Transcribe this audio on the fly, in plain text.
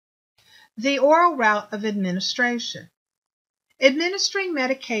The oral route of administration. Administering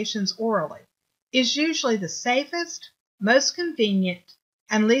medications orally is usually the safest, most convenient,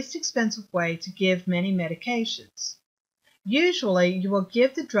 and least expensive way to give many medications. Usually, you will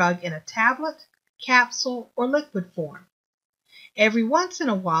give the drug in a tablet, capsule, or liquid form. Every once in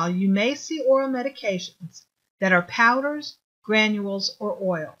a while, you may see oral medications that are powders, granules, or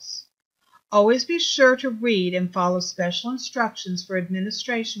oils. Always be sure to read and follow special instructions for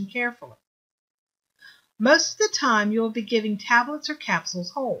administration carefully. Most of the time, you will be giving tablets or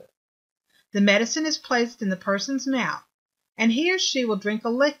capsules whole. The medicine is placed in the person's mouth, and he or she will drink a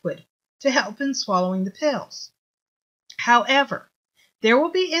liquid to help in swallowing the pills. However, there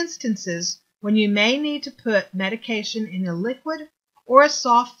will be instances when you may need to put medication in a liquid or a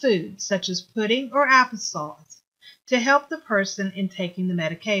soft food, such as pudding or applesauce, to help the person in taking the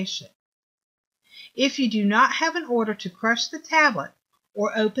medication. If you do not have an order to crush the tablet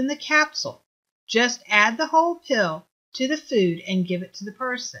or open the capsule, just add the whole pill to the food and give it to the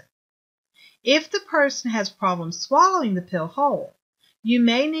person. If the person has problems swallowing the pill whole, you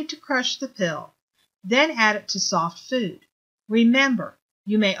may need to crush the pill, then add it to soft food. Remember,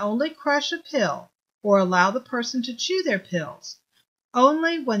 you may only crush a pill or allow the person to chew their pills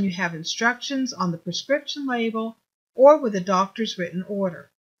only when you have instructions on the prescription label or with a doctor's written order.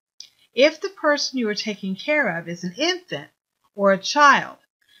 If the person you are taking care of is an infant or a child,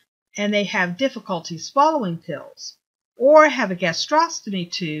 and they have difficulty swallowing pills, or have a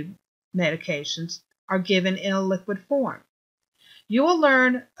gastrostomy tube, medications are given in a liquid form. You will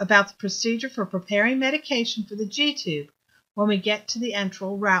learn about the procedure for preparing medication for the G-tube when we get to the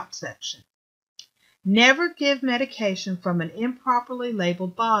enteral route section. Never give medication from an improperly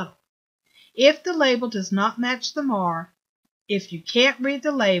labeled bottle. If the label does not match the MAR, if you can't read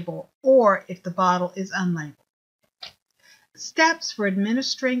the label, or if the bottle is unlabeled. Steps for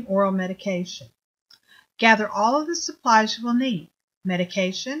administering oral medication. Gather all of the supplies you will need: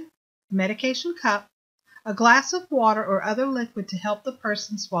 medication, medication cup, a glass of water or other liquid to help the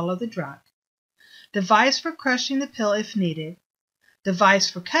person swallow the drug, device for crushing the pill if needed, device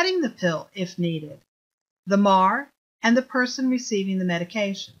for cutting the pill if needed, the MAR, and the person receiving the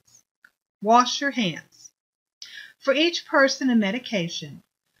medications. Wash your hands. For each person and medication,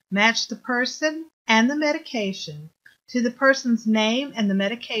 match the person and the medication to the person's name and the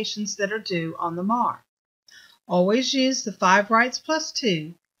medications that are due on the MAR. Always use the 5 rights plus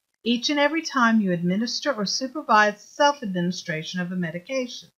 2 each and every time you administer or supervise self-administration of a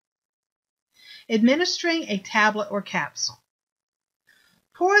medication. Administering a tablet or capsule.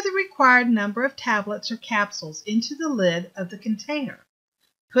 Pour the required number of tablets or capsules into the lid of the container.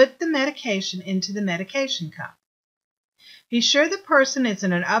 Put the medication into the medication cup. Be sure the person is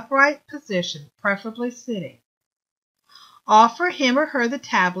in an upright position, preferably sitting. Offer him or her the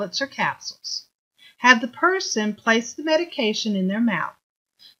tablets or capsules. Have the person place the medication in their mouth.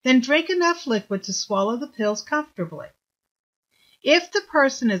 Then drink enough liquid to swallow the pills comfortably. If the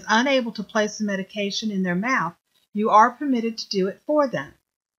person is unable to place the medication in their mouth, you are permitted to do it for them.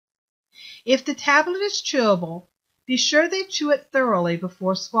 If the tablet is chewable, be sure they chew it thoroughly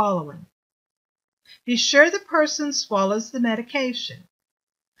before swallowing. Be sure the person swallows the medication.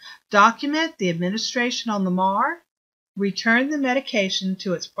 Document the administration on the MAR. Return the medication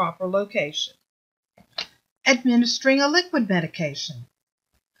to its proper location. Administering a liquid medication.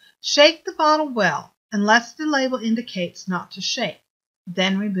 Shake the bottle well, unless the label indicates not to shake.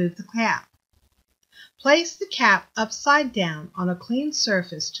 Then remove the cap. Place the cap upside down on a clean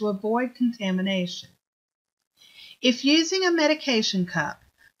surface to avoid contamination. If using a medication cup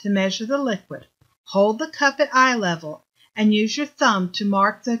to measure the liquid, hold the cup at eye level and use your thumb to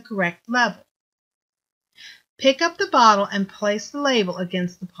mark the correct level. Pick up the bottle and place the label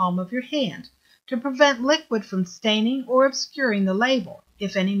against the palm of your hand to prevent liquid from staining or obscuring the label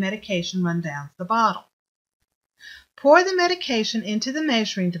if any medication runs down the bottle. Pour the medication into the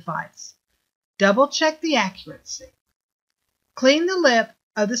measuring device. Double-check the accuracy. Clean the lip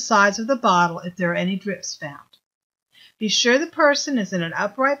of the sides of the bottle if there are any drips found. Be sure the person is in an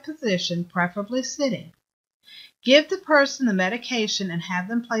upright position, preferably sitting. Give the person the medication and have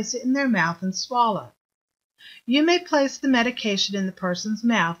them place it in their mouth and swallow. You may place the medication in the person's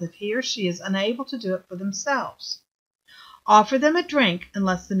mouth if he or she is unable to do it for themselves. Offer them a drink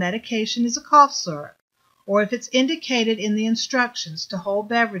unless the medication is a cough syrup, or if it's indicated in the instructions to hold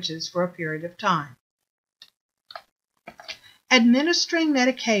beverages for a period of time. Administering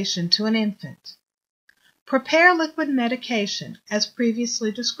medication to an infant. Prepare liquid medication as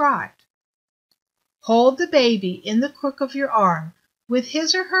previously described. Hold the baby in the crook of your arm with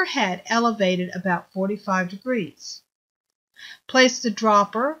his or her head elevated about 45 degrees. Place the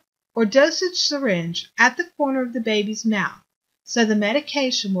dropper or dosage syringe at the corner of the baby's mouth so the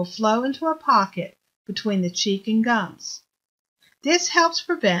medication will flow into a pocket between the cheek and gums. This helps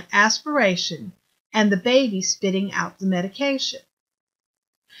prevent aspiration and the baby spitting out the medication.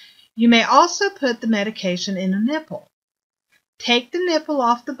 You may also put the medication in a nipple. Take the nipple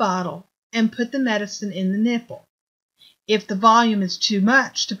off the bottle and put the medicine in the nipple. If the volume is too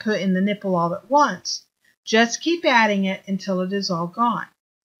much to put in the nipple all at once, just keep adding it until it is all gone.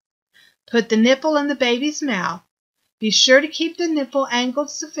 Put the nipple in the baby's mouth. Be sure to keep the nipple angled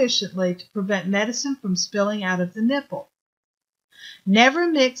sufficiently to prevent medicine from spilling out of the nipple. Never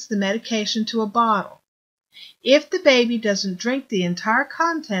mix the medication to a bottle. If the baby doesn't drink the entire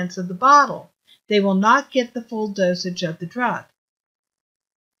contents of the bottle, they will not get the full dosage of the drug.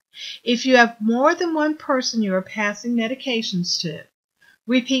 If you have more than one person you are passing medications to,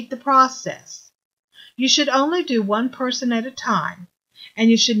 repeat the process. You should only do one person at a time, and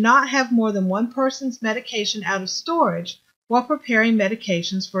you should not have more than one person's medication out of storage while preparing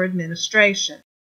medications for administration.